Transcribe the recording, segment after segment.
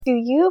Do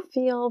you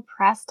feel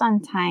pressed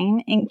on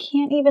time and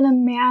can't even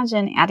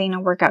imagine adding a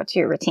workout to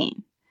your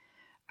routine?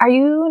 Are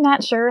you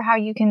not sure how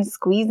you can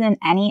squeeze in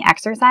any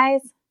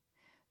exercise?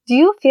 Do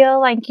you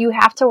feel like you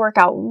have to work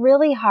out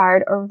really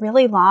hard or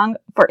really long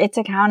for it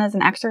to count as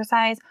an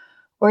exercise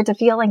or to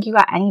feel like you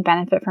got any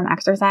benefit from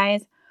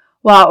exercise?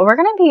 Well, we're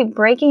going to be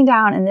breaking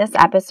down in this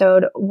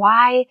episode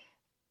why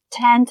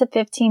 10 to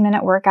 15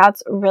 minute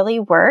workouts really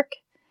work.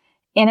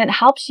 And it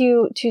helps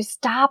you to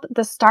stop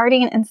the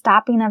starting and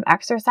stopping of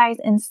exercise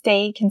and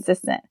stay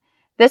consistent.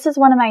 This is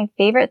one of my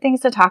favorite things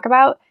to talk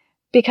about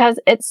because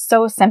it's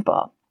so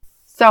simple.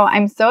 So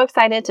I'm so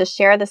excited to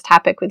share this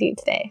topic with you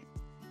today.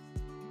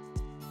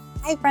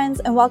 Hi friends,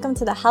 and welcome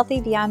to the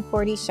Healthy Beyond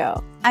 40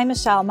 show. I'm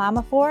Michelle, mom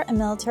of four and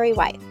military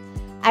wife.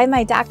 I have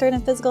my doctorate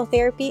in physical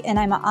therapy and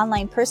I'm an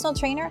online personal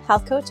trainer,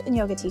 health coach, and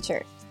yoga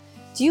teacher.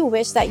 Do you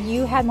wish that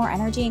you had more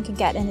energy and could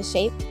get into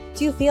shape?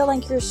 Do you feel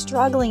like you're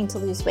struggling to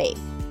lose weight?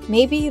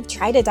 Maybe you've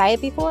tried a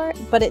diet before,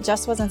 but it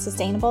just wasn't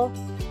sustainable,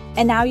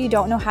 and now you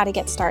don't know how to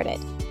get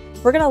started.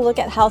 We're going to look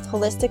at health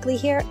holistically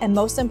here, and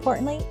most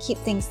importantly, keep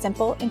things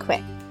simple and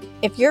quick.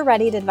 If you're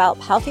ready to develop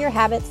healthier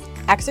habits,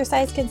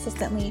 exercise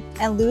consistently,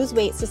 and lose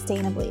weight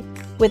sustainably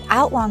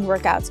without long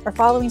workouts or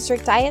following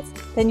strict diets,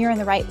 then you're in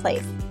the right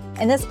place.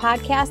 In this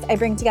podcast, I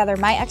bring together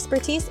my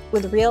expertise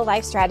with real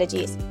life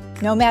strategies.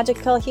 No magic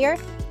pill here,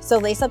 so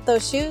lace up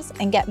those shoes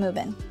and get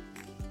moving.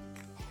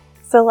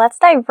 So let's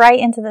dive right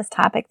into this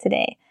topic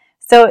today.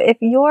 So if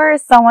you're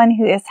someone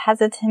who is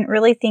hesitant,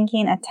 really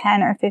thinking a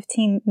 10 or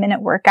 15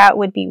 minute workout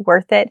would be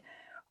worth it,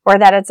 or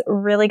that it's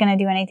really going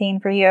to do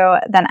anything for you,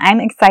 then I'm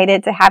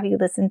excited to have you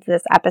listen to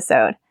this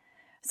episode.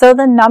 So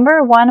the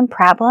number one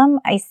problem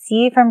I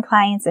see from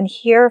clients and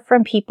hear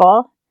from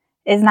people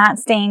is not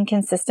staying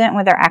consistent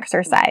with their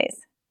exercise.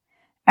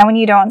 And when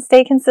you don't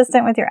stay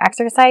consistent with your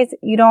exercise,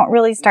 you don't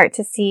really start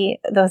to see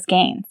those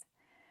gains.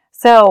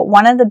 So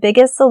one of the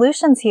biggest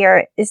solutions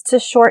here is to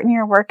shorten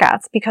your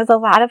workouts, because a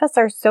lot of us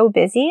are so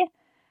busy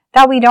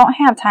that we don't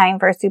have time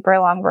for a super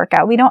long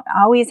workout. We don't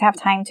always have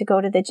time to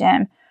go to the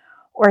gym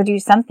or do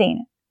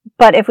something.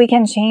 But if we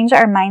can change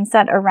our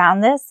mindset around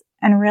this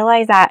and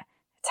realize that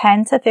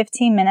 10 to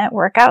 15 minute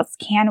workouts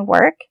can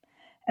work,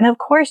 and of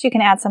course you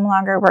can add some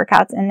longer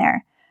workouts in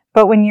there.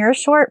 But when you're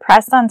short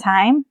pressed on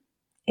time,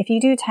 if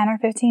you do 10 or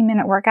 15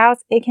 minute workouts,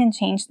 it can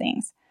change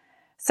things.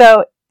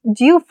 So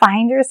do you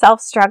find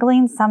yourself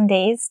struggling some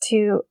days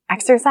to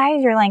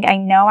exercise? You're like, I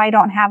know I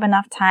don't have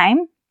enough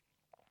time.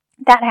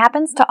 That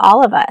happens to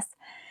all of us.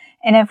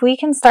 And if we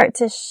can start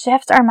to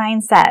shift our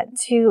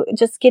mindset to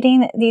just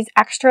getting these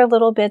extra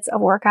little bits of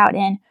workout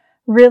in,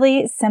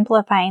 really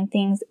simplifying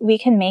things, we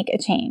can make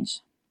a change.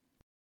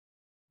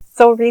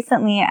 So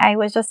recently, I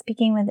was just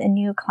speaking with a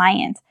new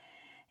client,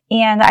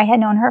 and I had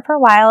known her for a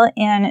while,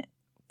 and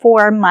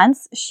for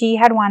months, she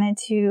had wanted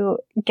to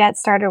get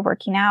started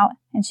working out,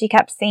 and she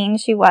kept saying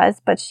she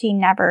was, but she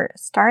never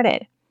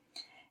started.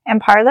 And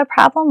part of the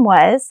problem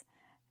was,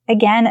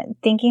 again,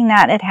 thinking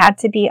that it had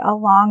to be a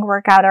long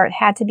workout or it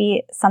had to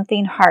be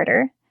something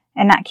harder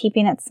and not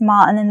keeping it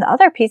small. And then the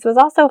other piece was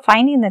also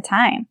finding the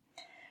time.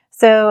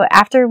 So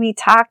after we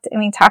talked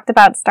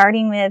about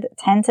starting with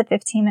 10 to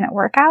 15 minute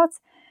workouts,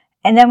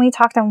 and then we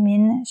talked on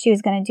when she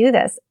was going to do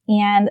this.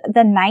 And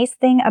the nice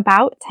thing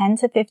about 10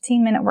 to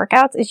 15 minute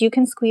workouts is you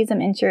can squeeze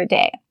them into your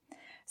day.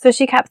 So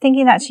she kept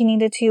thinking that she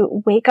needed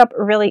to wake up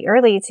really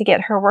early to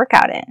get her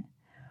workout in.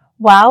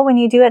 Well, when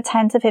you do a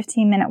 10 to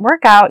 15 minute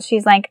workout,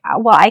 she's like,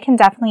 well, I can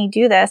definitely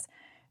do this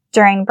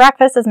during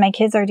breakfast as my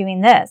kids are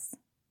doing this.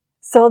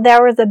 So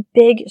there was a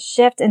big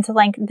shift into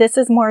like, this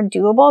is more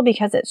doable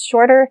because it's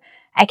shorter.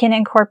 I can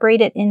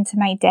incorporate it into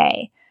my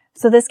day.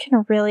 So this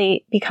can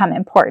really become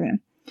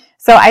important.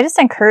 So I just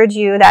encourage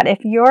you that if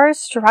you're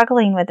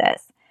struggling with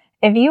this,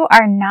 if you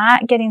are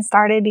not getting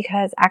started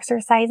because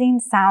exercising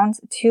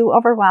sounds too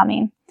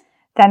overwhelming,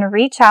 then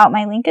reach out.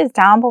 My link is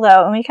down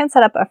below and we can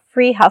set up a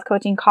free health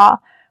coaching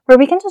call where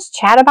we can just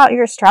chat about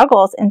your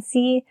struggles and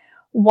see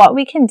what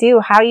we can do,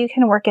 how you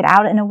can work it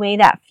out in a way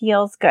that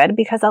feels good.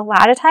 Because a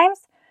lot of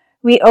times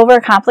we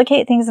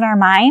overcomplicate things in our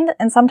mind,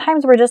 and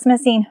sometimes we're just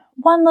missing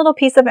one little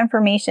piece of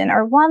information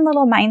or one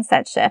little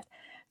mindset shift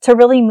to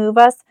really move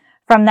us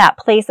from that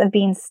place of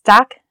being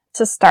stuck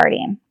to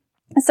starting.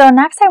 So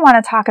next I want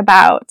to talk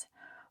about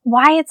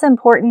why it's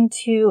important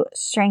to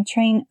strength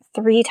train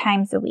 3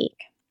 times a week.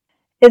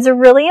 It's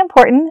really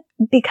important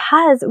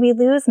because we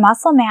lose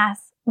muscle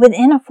mass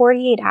within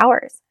 48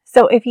 hours.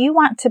 So if you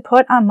want to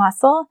put on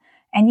muscle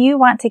and you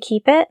want to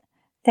keep it,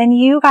 then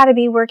you got to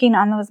be working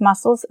on those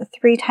muscles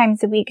 3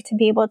 times a week to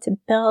be able to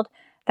build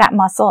that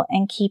muscle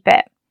and keep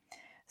it.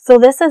 So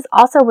this is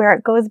also where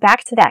it goes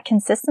back to that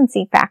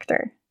consistency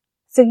factor.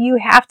 So you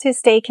have to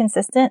stay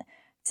consistent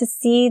to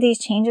see these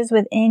changes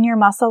within your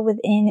muscle,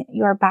 within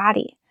your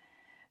body.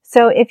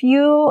 So if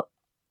you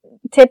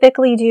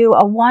typically do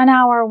a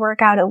 1-hour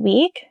workout a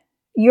week,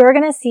 you're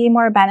going to see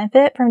more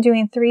benefit from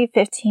doing 3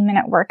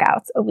 15-minute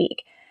workouts a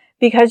week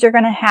because you're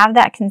going to have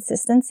that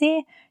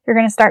consistency. You're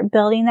going to start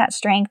building that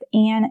strength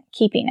and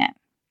keeping it.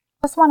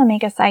 I just want to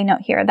make a side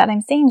note here that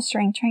I'm saying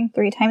strength train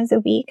 3 times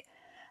a week.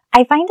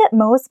 I find it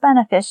most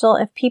beneficial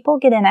if people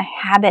get in a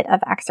habit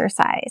of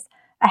exercise,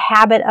 a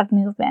habit of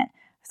movement,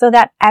 so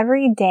that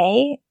every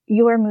day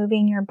you are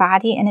moving your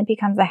body and it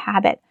becomes a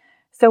habit.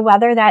 So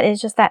whether that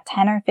is just that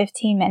 10 or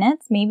 15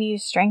 minutes, maybe you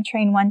strength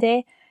train one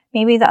day,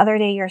 maybe the other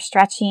day you're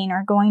stretching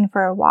or going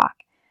for a walk.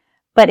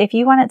 But if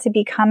you want it to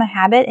become a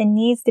habit, it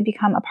needs to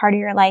become a part of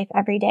your life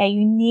every day.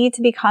 You need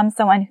to become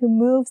someone who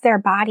moves their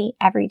body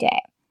every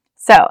day.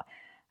 So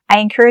I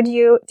encourage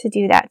you to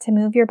do that, to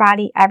move your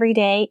body every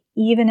day,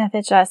 even if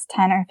it's just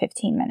 10 or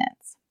 15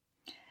 minutes.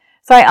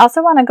 So I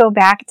also want to go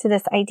back to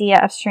this idea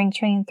of strength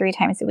training 3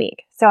 times a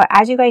week. So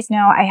as you guys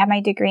know, I have my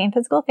degree in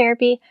physical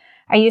therapy.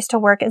 I used to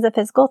work as a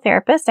physical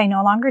therapist. I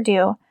no longer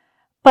do.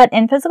 But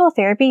in physical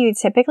therapy, you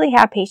typically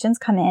have patients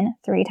come in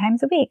 3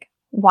 times a week.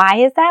 Why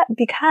is that?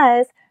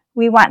 Because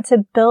we want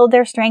to build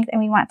their strength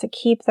and we want to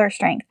keep their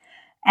strength.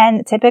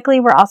 And typically,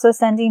 we're also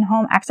sending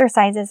home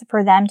exercises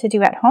for them to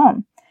do at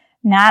home.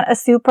 Not a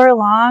super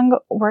long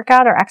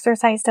workout or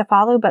exercise to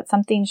follow, but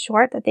something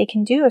short that they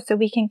can do so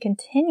we can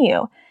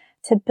continue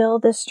to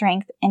build the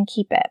strength and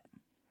keep it.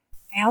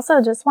 I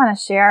also just want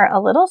to share a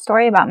little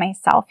story about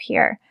myself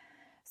here.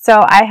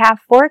 So I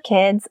have 4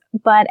 kids,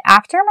 but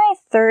after my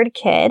 3rd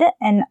kid,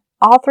 and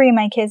all 3 of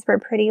my kids were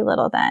pretty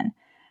little then,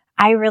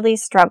 I really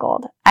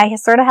struggled. I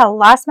sort of had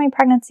lost my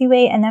pregnancy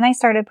weight and then I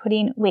started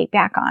putting weight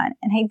back on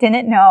and I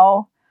didn't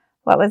know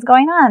what was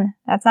going on.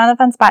 That's not a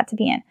fun spot to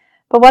be in.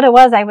 But what it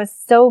was, I was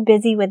so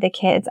busy with the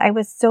kids. I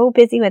was so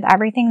busy with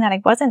everything that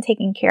I wasn't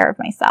taking care of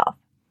myself.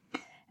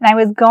 And I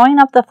was going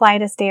up the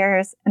flight of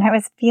stairs and I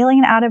was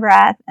feeling out of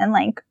breath and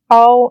like,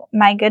 oh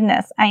my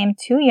goodness, I am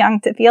too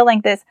young to feel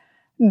like this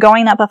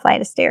going up a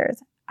flight of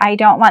stairs. I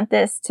don't want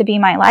this to be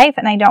my life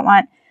and I don't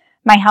want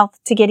my health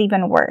to get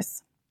even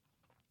worse.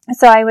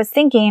 So I was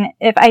thinking,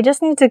 if I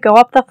just need to go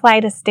up the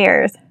flight of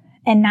stairs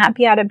and not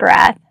be out of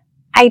breath,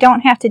 I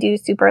don't have to do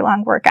super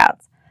long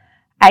workouts.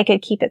 I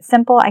could keep it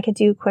simple. I could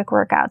do quick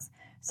workouts.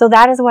 So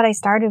that is what I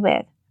started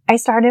with. I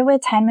started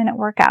with 10-minute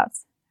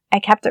workouts. I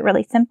kept it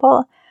really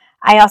simple.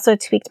 I also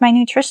tweaked my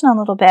nutrition a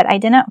little bit. I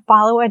didn't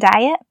follow a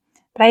diet,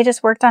 but I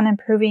just worked on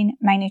improving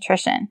my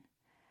nutrition.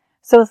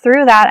 So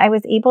through that, I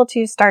was able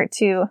to start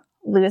to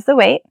lose the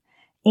weight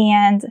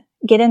and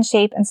get in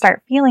shape and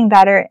start feeling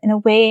better in a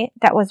way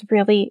that was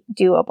really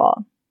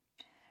doable.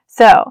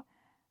 So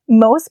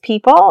most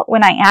people,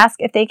 when I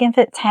ask if they can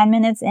fit 10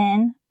 minutes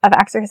in of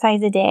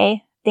exercise a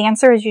day, the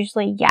answer is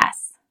usually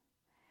yes.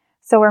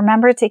 So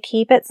remember to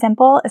keep it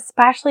simple,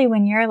 especially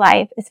when your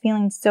life is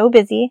feeling so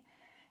busy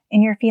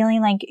and you're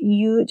feeling like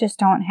you just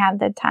don't have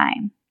the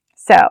time.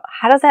 So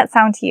how does that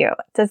sound to you?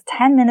 Does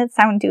 10 minutes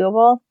sound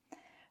doable?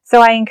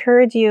 So I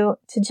encourage you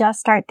to just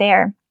start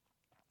there.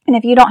 And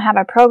if you don't have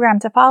a program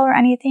to follow or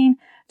anything,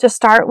 just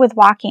start with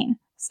walking.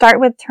 Start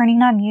with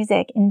turning on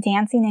music and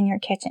dancing in your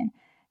kitchen.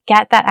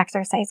 Get that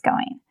exercise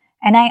going.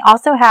 And I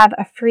also have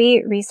a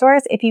free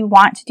resource if you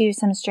want to do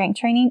some strength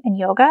training and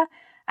yoga.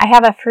 I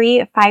have a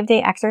free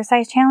 5-day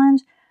exercise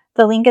challenge.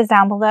 The link is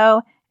down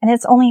below and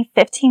it's only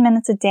 15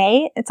 minutes a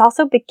day. It's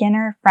also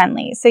beginner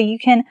friendly. So you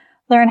can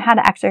learn how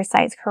to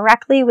exercise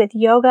correctly with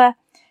yoga.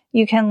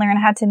 You can learn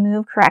how to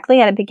move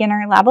correctly at a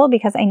beginner level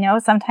because I know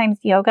sometimes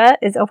yoga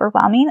is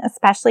overwhelming,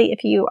 especially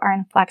if you are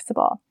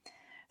inflexible.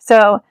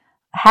 So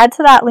head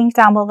to that link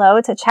down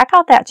below to check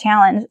out that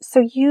challenge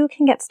so you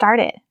can get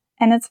started.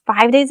 And it's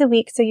 5 days a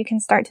week so you can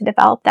start to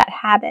develop that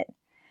habit.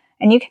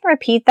 And you can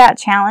repeat that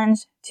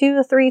challenge 2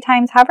 to 3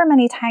 times, however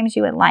many times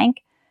you would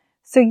like,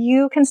 so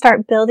you can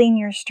start building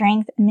your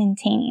strength and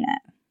maintaining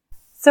it.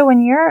 So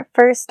when you're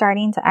first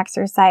starting to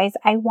exercise,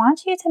 I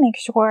want you to make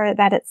sure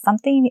that it's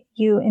something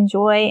you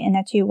enjoy and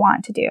that you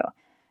want to do.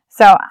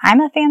 So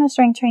I'm a fan of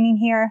strength training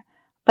here,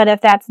 but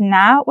if that's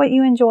not what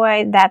you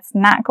enjoy, that's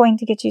not going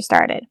to get you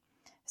started.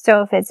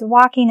 So if it's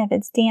walking, if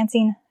it's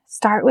dancing,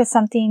 start with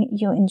something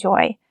you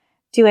enjoy.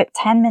 Do it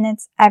 10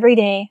 minutes every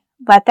day.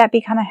 Let that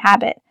become a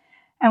habit.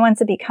 And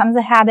once it becomes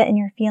a habit and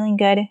you're feeling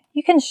good,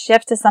 you can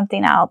shift to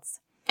something else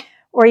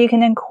or you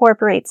can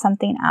incorporate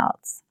something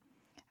else.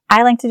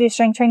 I like to do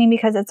strength training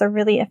because it's a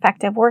really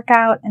effective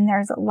workout and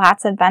there's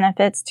lots of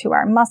benefits to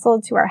our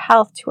muscle, to our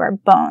health, to our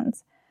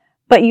bones.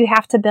 But you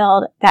have to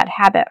build that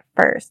habit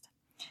first.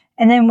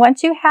 And then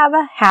once you have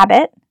a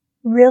habit,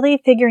 really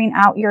figuring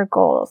out your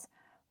goals.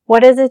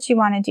 What is it you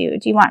want to do?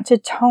 Do you want to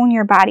tone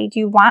your body? Do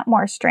you want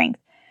more strength?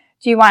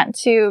 Do you want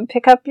to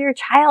pick up your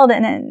child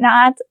and it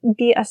not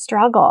be a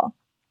struggle?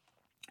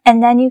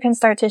 And then you can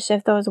start to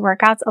shift those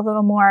workouts a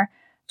little more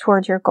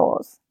towards your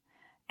goals.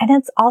 And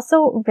it's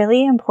also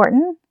really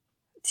important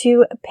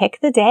to pick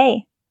the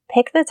day,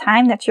 pick the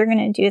time that you're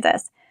going to do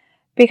this.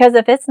 Because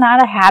if it's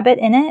not a habit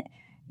in it,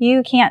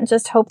 you can't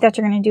just hope that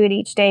you're going to do it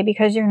each day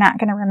because you're not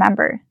going to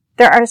remember.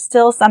 There are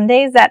still some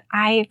days that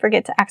I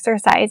forget to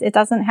exercise. It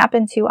doesn't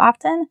happen too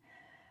often.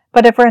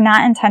 But if we're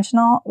not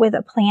intentional with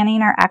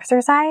planning our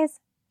exercise,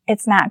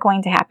 it's not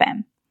going to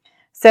happen.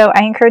 So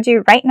I encourage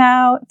you right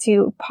now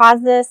to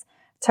pause this,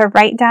 to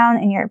write down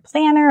in your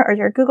planner or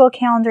your Google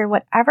Calendar,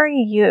 whatever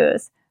you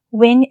use,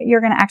 when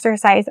you're going to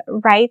exercise,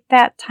 write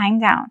that time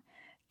down.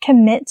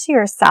 Commit to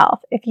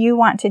yourself if you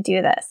want to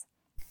do this.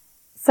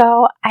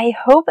 So I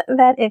hope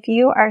that if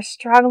you are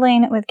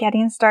struggling with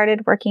getting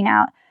started working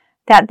out,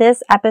 that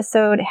this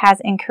episode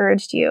has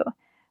encouraged you,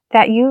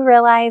 that you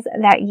realize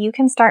that you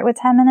can start with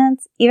 10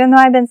 minutes. Even though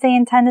I've been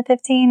saying 10 to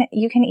 15,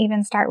 you can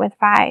even start with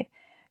 5.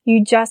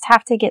 You just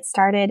have to get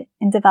started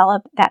and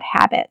develop that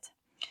habit.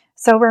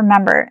 So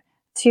remember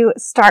to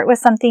start with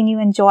something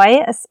you enjoy,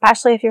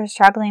 especially if you're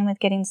struggling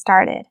with getting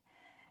started.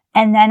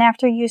 And then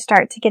after you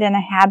start to get in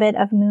a habit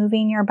of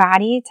moving your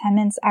body 10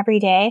 minutes every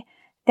day,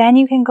 then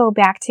you can go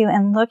back to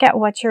and look at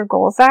what your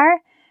goals are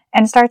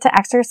and start to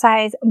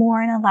exercise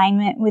more in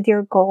alignment with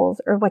your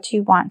goals or what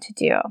you want to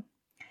do.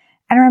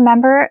 And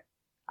remember,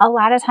 a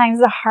lot of times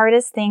the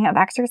hardest thing of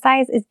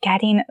exercise is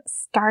getting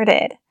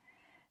started.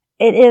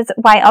 It is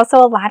why also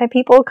a lot of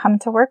people come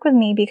to work with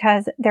me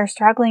because they're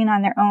struggling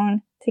on their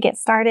own to get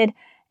started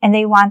and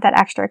they want that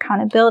extra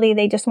accountability.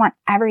 They just want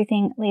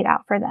everything laid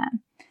out for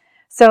them.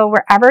 So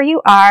wherever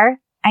you are,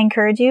 I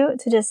encourage you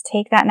to just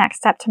take that next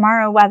step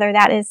tomorrow, whether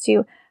that is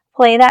to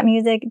play that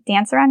music,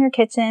 dance around your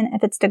kitchen,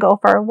 if it's to go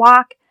for a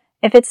walk,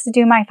 if it's to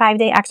do my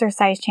 5-day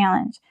exercise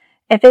challenge,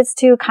 if it's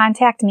to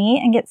contact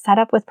me and get set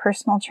up with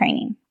personal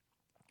training.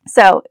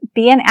 So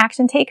be an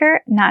action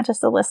taker, not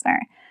just a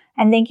listener.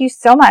 And thank you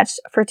so much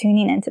for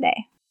tuning in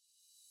today.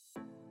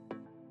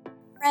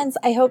 Friends,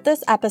 I hope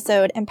this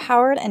episode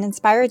empowered and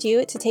inspired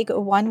you to take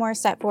one more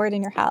step forward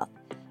in your health.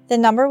 The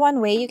number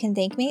one way you can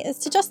thank me is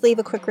to just leave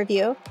a quick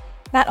review.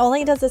 Not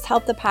only does this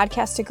help the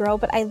podcast to grow,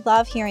 but I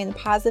love hearing the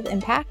positive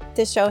impact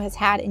this show has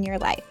had in your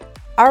life.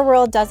 Our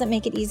world doesn't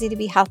make it easy to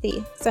be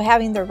healthy, so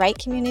having the right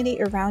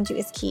community around you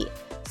is key.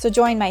 So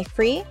join my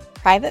free,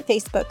 private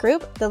Facebook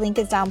group. The link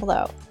is down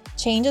below.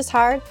 Change is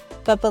hard,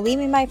 but believe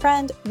me, my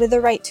friend, with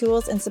the right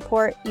tools and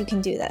support, you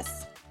can do this.